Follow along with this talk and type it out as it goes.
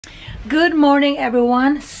Good morning,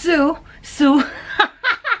 everyone. So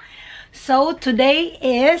today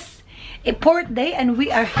is a port day and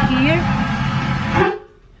we are here.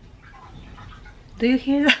 Do you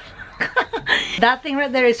hear that? That thing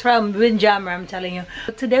right there is from Windjammer, I'm telling you.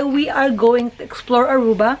 Today we are going to explore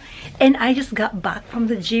Aruba, and I just got back from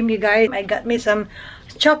the gym, you guys. I got me some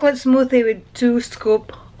chocolate smoothie with 2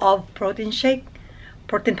 scoops of protein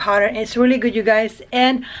powder, and it's really good, you guys.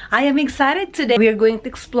 And I am excited today. We are going to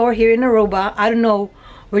explore here in Aruba. I don't know,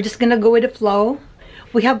 we're just gonna go with the flow.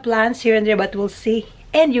 We have plans here and there, but we'll see.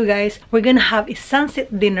 And you guys, we're gonna have a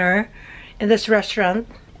sunset dinner in this restaurant.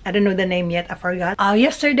 I don't know the name yet, I forgot.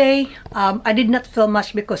 Yesterday, I did not film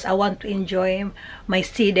much because I want to enjoy my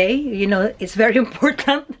sea day. You know, it's very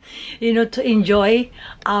important, you know, to enjoy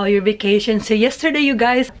your vacation. So yesterday, you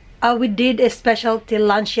guys, we did a specialty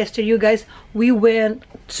lunch yesterday, you guys. We went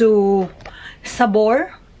to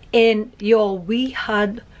Sabor, and we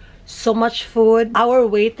had so much food. Our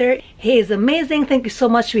waiter, he is amazing. Thank you so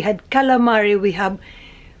much. We had calamari, we have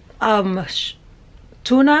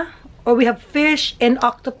tuna, or we have fish and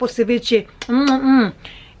octopus ceviche.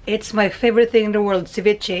 It's my favorite thing in the world,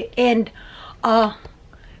 ceviche. And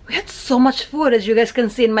we had so much food, as you guys can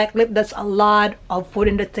see in my clip. That's a lot of food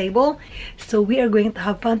in the table. So we are going to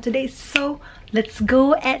have fun today. So let's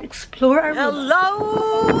go and explore Aruba.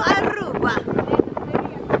 Hello, Aruba,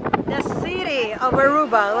 the city of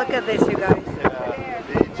Aruba. Look at this, you guys. Yeah,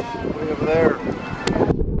 the beach way over there.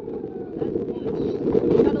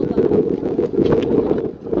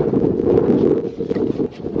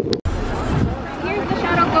 Here's the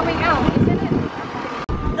shuttle going out, isn't it?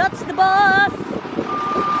 That's the bus.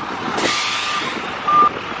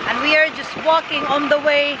 And we are just walking on the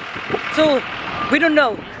way to, we don't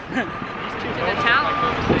know. To the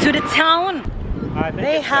town. To the town.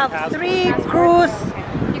 They have 3 cruise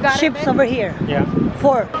ships over here. Yeah.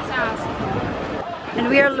 4. And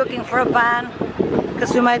we are looking for a van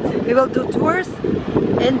because we will do tours.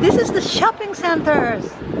 And this is the shopping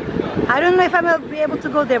centers. I don't know if I will be able to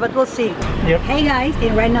go there, but we'll see. Yep. Hey guys,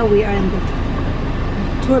 and right now we are in the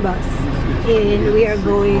tour bus, and we are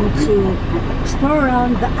going to explore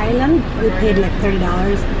around the island. We paid like $30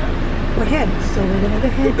 per head, so we're gonna go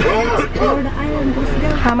ahead and explore the island. Let's go.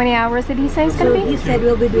 How many hours did he say it's So gonna be? he said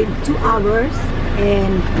we'll be doing 2 hours,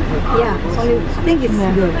 and yeah, so I think it's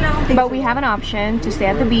good. But we have an option to stay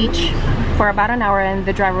at the beach for about an hour, and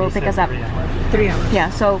the driver will pick us up. 3 hours. Yeah,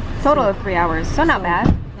 so total of 3 hours, so not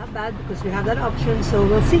bad. Not bad, because we have that option, so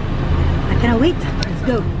we'll see. I cannot wait. Let's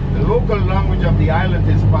go. The local language of the island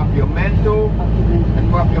is Papiamento,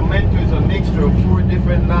 and Papiamento is a mixture of 4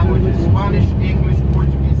 different languages: Spanish, English,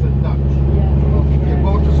 Portuguese, and Dutch. If you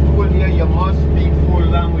go to school here, you must speak 4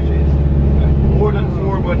 languages. More than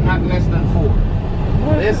 4, but not less than 4.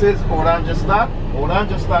 This is Oranjestad.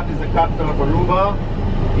 Oranjestad is the capital of Aruba.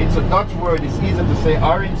 It's a Dutch word. It's easy to say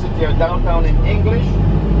Orange City or downtown in English.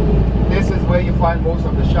 This is where you find most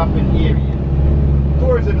of the shopping area.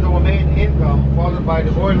 Tourism is our main income, followed by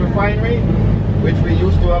the oil refinery, which we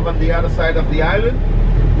used to have on the other side of the island.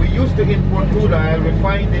 We used to import crude oil,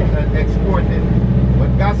 refine it, and export it.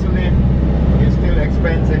 But gasoline is still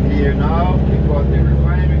expensive here now because the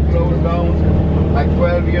refinery closed down like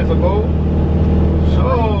 12 years ago.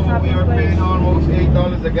 So we are paying almost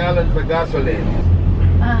 $8 a gallon for gasoline.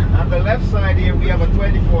 On the left side here, we have a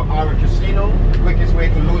 24-hour casino, quickest way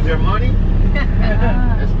to lose your money.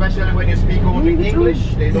 Especially when you speak only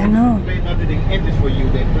English. They don't play nothing in English for you,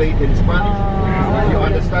 they play it in Spanish. If you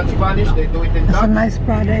understand Spanish, they do it in Dutch. That's a nice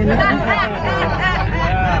product.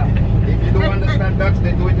 If you don't understand Dutch,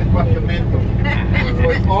 they do it in Papiamento. So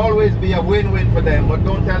it always be a win-win for them, but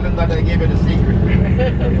don't tell them that I gave you the secret.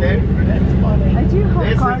 Okay?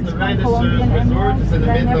 This is the Renaissance Resort. It's in the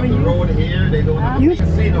middle of the road here. They don't have a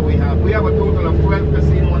casino we have. We have a total of 12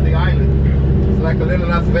 casinos on the island. It's like a little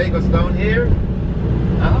Las Vegas down here.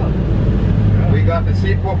 We got the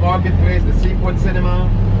Seaport Marketplace, the Seaport Cinema.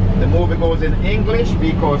 The movie goes in English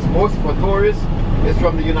because most of our tourists is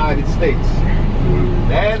from the United States.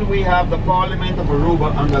 Then we have the Parliament of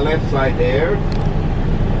Aruba on the left side there.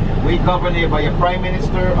 We govern here by a Prime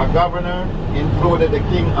Minister, a Governor, included the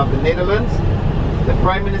King of the Netherlands. The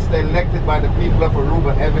Prime Minister elected by the people of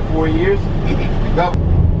Aruba every 4 years. The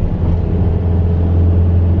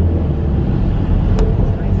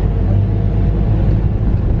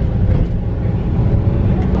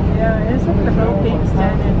Yeah, it's like the Philippines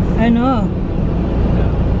then. I know.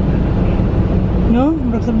 No?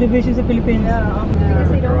 Rock subdivision sa Philippines. Yeah, because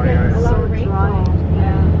they don't get a lot of rainfall.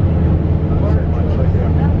 Yeah.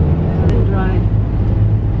 Dry.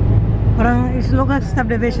 Parang it looks like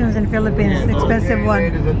subdivisions in Philippines. Expensive one.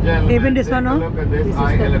 Ladies and gentlemen, Even this one, no? Look at this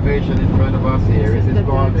high elevation in front of us here. This is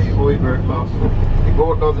called the Hooiberg Cluster. The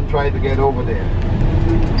boat doesn't try to get over there.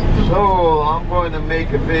 So I'm going to make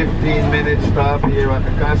a 15-minute stop here at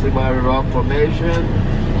the Casibari Rock Formation.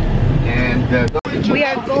 And we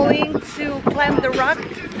are going to climb the rock.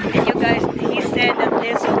 And you guys, he said that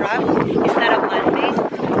this rock is not a man-made.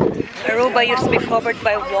 Aruba used to be covered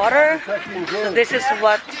by water. So this is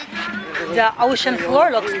what the ocean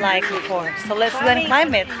floor looks like before. So let's go and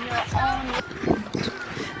climb it.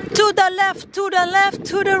 To the left, to the left,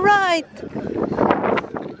 to the right.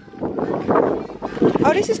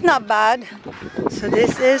 Oh, this is not bad. So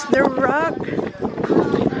this is the rock.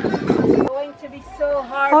 It's going to be so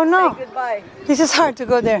hard Oh to no, say goodbye. this is hard to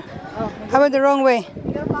go there. Oh. I went the wrong way.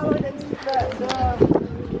 You gotta follow the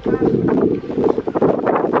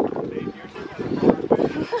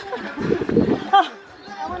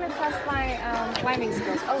I want to test my climbing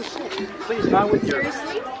skills. Oh shit. please, not with your...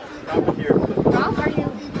 Seriously? Not with your... Ralph, are you?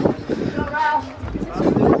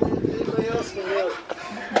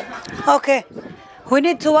 Okay, we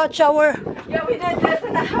need to watch our... Yeah, we did this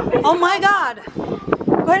and that happened. Oh my God!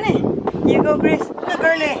 Girlie, you go, Grace.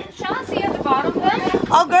 Girlie. Sean, see at the bottom then?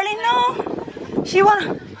 Oh, Girlie, no. She's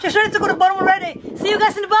ready to go to the bottom already. See you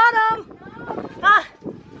guys in the bottom. Ah.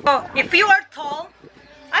 Oh, if you are tall,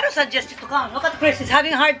 I don't suggest you to come. Look at Chris, he's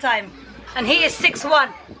having a hard time. And he is 6'1".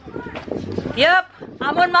 Yep,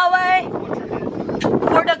 I'm on my way.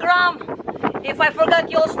 For the gram. If I forgot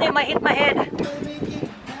y'all's name, I hit my head.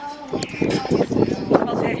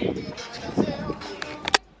 Okay.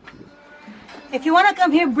 If you want to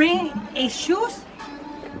come here, bring a shoes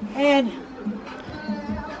and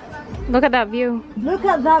Look at that view. look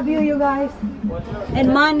at that view, you guys.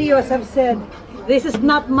 And mind you, as I've said, this is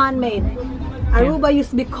not man-made. Aruba used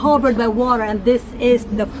to be covered by water, and this is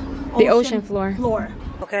the ocean floor.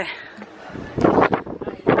 Okay.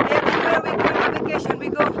 Everywhere we go on vacation, we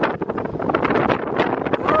go.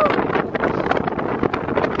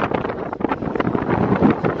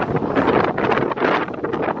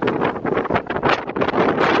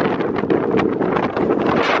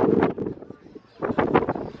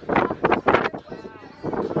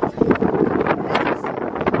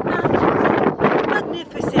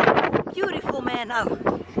 Magnificent, beautiful man. Oh.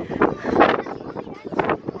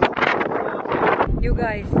 You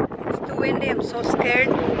guys, it's too windy. I'm so scared.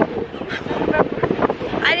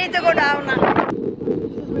 I need to go down now.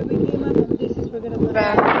 This is where we came up, and this is where we're gonna go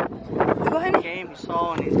down. Go ahead. Game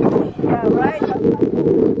saw and he's going. Yeah, right.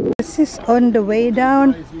 This is on the way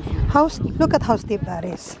down. Look at how steep that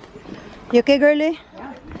is. You okay, girlie?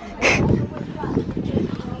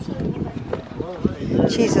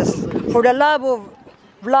 Jesus, for the love of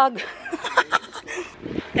vlog.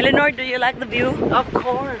 Eleanor, do you like the view? Of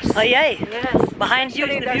course. Oh yay! Yes. Behind you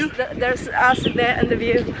is the view. There's us there and the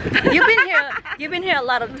view. You've been here a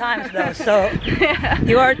lot of times though, so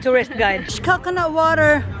you are a tourist guide. Coconut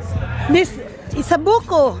water. This is a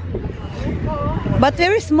buko, but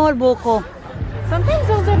very small buko. Sometimes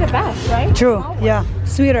those are the best, right? True. Yeah,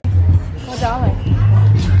 sweeter.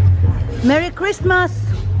 $1. Merry Christmas,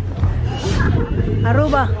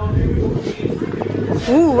 Aruba.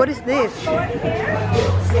 Ooh, what is this?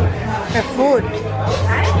 Her food.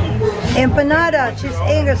 Empanada, cheese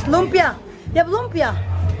angers, lumpia. You have lumpia.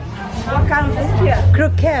 What kind of lumpia?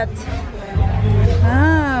 Croquette.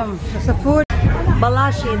 That's a food.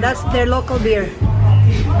 Balashi, that's their local beer.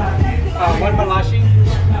 One Malashi.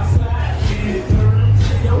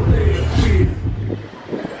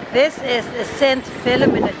 This is the St.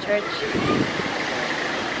 Philomena Church.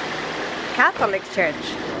 Catholic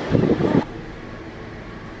church.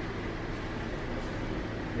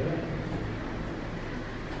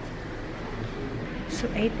 So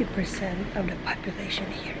 80% of the population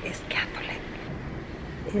here is Catholic.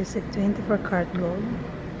 Is it 24 karat gold?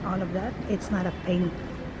 All of that? It's not a paint.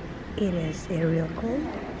 It is a real gold.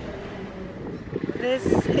 This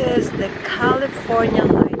is the California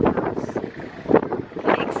Lighthouse.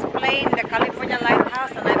 I explained the California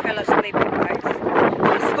Lighthouse and I fell asleep, you guys.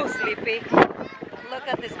 I'm so sleepy. Look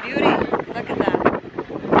at this beauty. Look at that.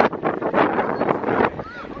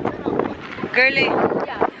 Girlie.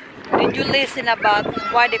 Yeah. Did you listen about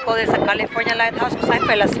why they call this a California Lighthouse? Because I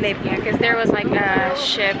fell asleep. Yeah, because there was like a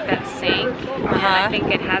ship that sank. And I think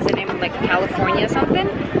it has a name like California something.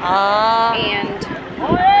 Ah.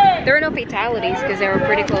 And there were no fatalities because they were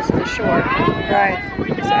pretty close to the shore. Right.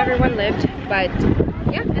 So everyone lived. But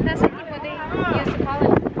yeah, and that's like what they used to call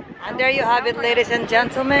it. And there you have it, ladies and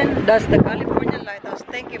gentlemen. That's the California Lighthouse.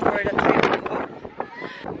 Thank you for the trip.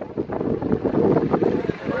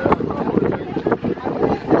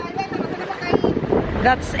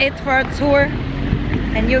 That's it for our tour.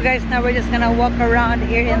 And you guys, now we're just gonna walk around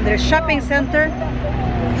here in the shopping center.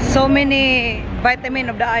 So many vitamin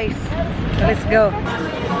of the ice. So let's go.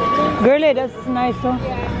 Girly, that's nice, huh?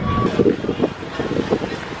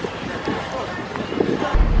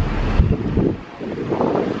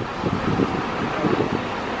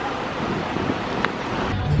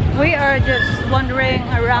 We are just wandering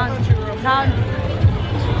around town,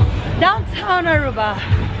 downtown Aruba.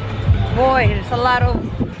 Boy, there's a lot of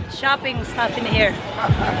shopping stuff in here.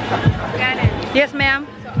 Gannon, Yes, ma'am.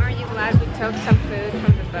 so aren't you glad we took some food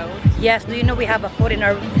from the boat? Yes. Do you know we have a food in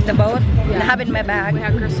the boat? I have it in my bag. We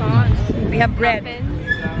have croissants. We have bread.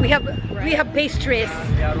 Muffins. We have pastries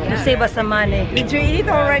to save us some money. Did you eat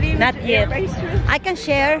already? Not yet. I can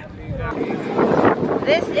share.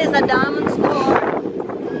 This is a diamond store.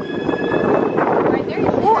 Right there.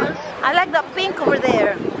 Oh, I like the pink over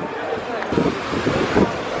there.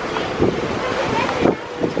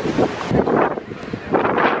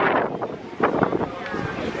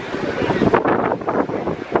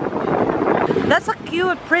 That's a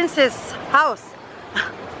cute princess house.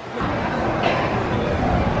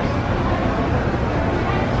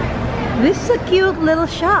 This is a cute little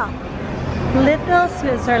shop. Little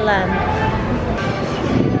Switzerland.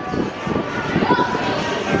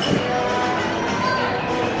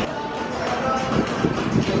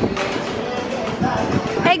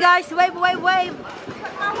 Hey guys, wave, wave, wave.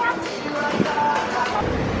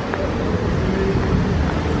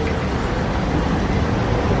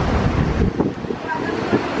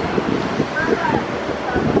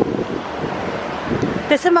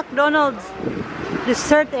 There's a McDonald's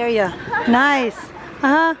dessert area. Nice.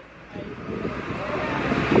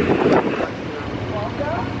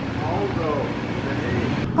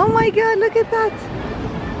 Oh my god, look at that.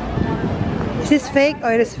 Is this fake? Oh,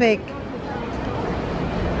 it is fake.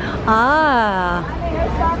 Ah.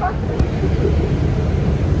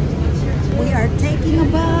 We are taking a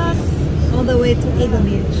bus all the way to Eagle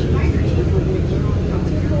Beach.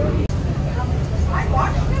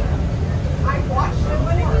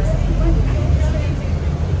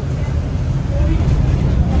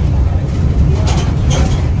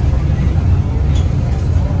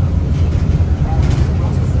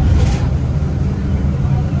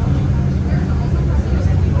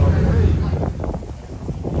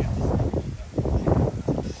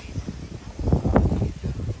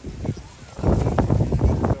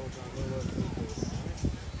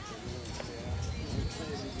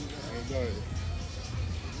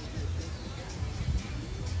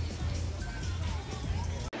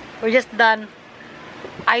 We're just done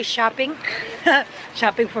ice shopping.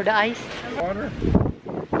 Shopping for the ice. Water?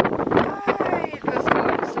 It feels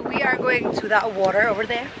good. So we are going to that water over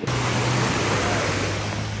there.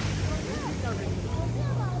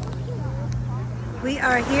 We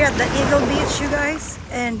are here at the Eagle Beach, you guys,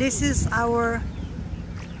 and this is our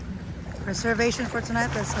reservation for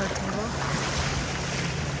tonight. That's our table.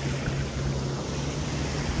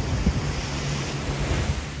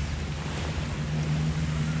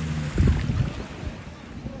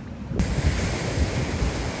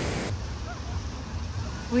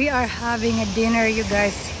 We are having a dinner, you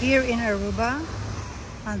guys, here in Aruba.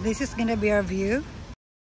 This is gonna be our view.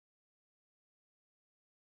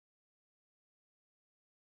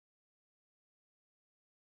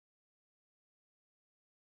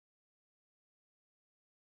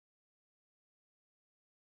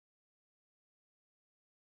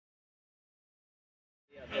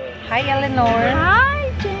 Hi, Eleanor.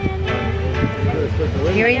 Hi,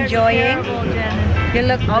 Janet. You're enjoying? You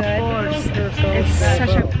look good. It's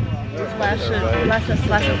such a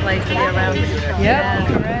pleasant place to be around. Yeah,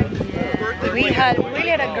 correct. Yeah. We really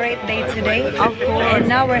had a great day today. Of course. And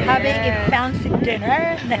now we're having a fancy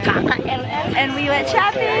dinner. And we went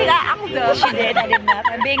shopping. She did, I did not.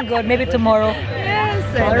 I'm being good. Maybe tomorrow.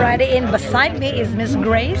 Yes. Alrighty, and beside me is Miss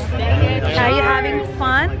Grace. Are you having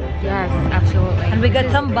fun? Yes, absolutely. And we got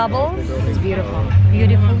some bubbles. It's beautiful.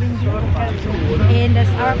 Beautiful. And that's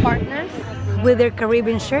our partners with their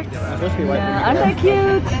Caribbean shirts. Yeah, aren't they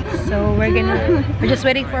cute? So we're just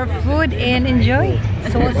waiting for our food and enjoy.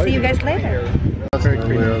 So we'll see you guys later.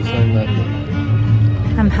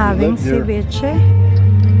 I'm having ceviche.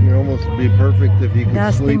 You almost be perfect if you could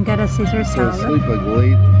Dustin sleep. got a Caesar So salad. sleep like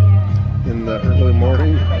late in the early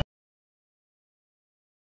morning.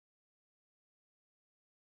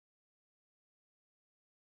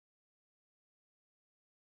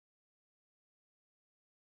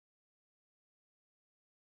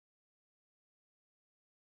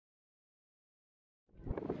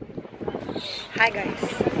 Hi guys.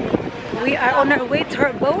 We are on our way to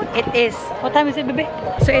our boat. It is, what time is it, baby?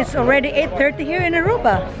 So it's already 8:30 here in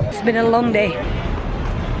Aruba. It's been a long day.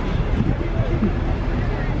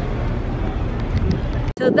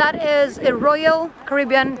 So that is a Royal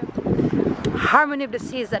Caribbean Harmony of the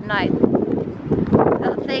Seas at night.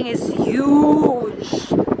 That thing is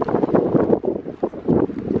huge.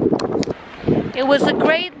 It was a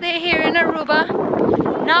great day here in Aruba.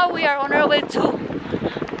 Now we are on our way to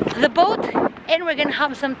the boat and we're gonna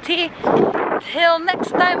have some tea. Till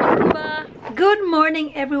next time, Aruba. Good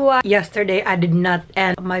morning, everyone. Yesterday I did not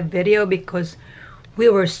end my video because we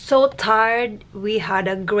were so tired. We had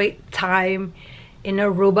a great time in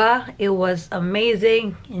Aruba. It was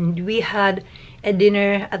amazing, and we had a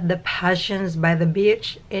dinner at the Passions by the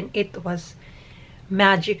beach, and it was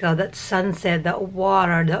magical. That sunset, that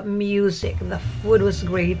water, that music, the food was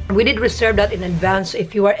great. We did reserve that in advance. So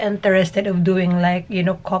if you are interested of doing like, you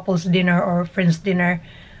know, couples dinner or friends dinner,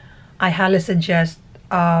 I highly suggest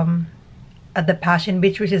at the Passion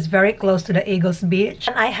Beach, which is very close to the Eagles Beach.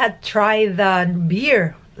 And I had tried the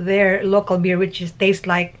beer, their local beer, which is tastes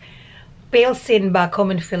like pale sin back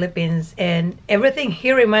home in Philippines, and everything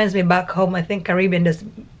here reminds me back home. I think Caribbean just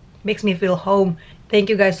makes me feel home. Thank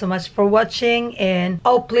you guys so much for watching, and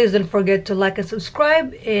oh, please don't forget to like and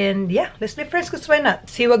subscribe, and yeah, let's be friends, because why not?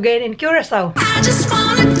 See you again in Curacao. I just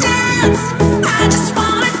wanna dance. I just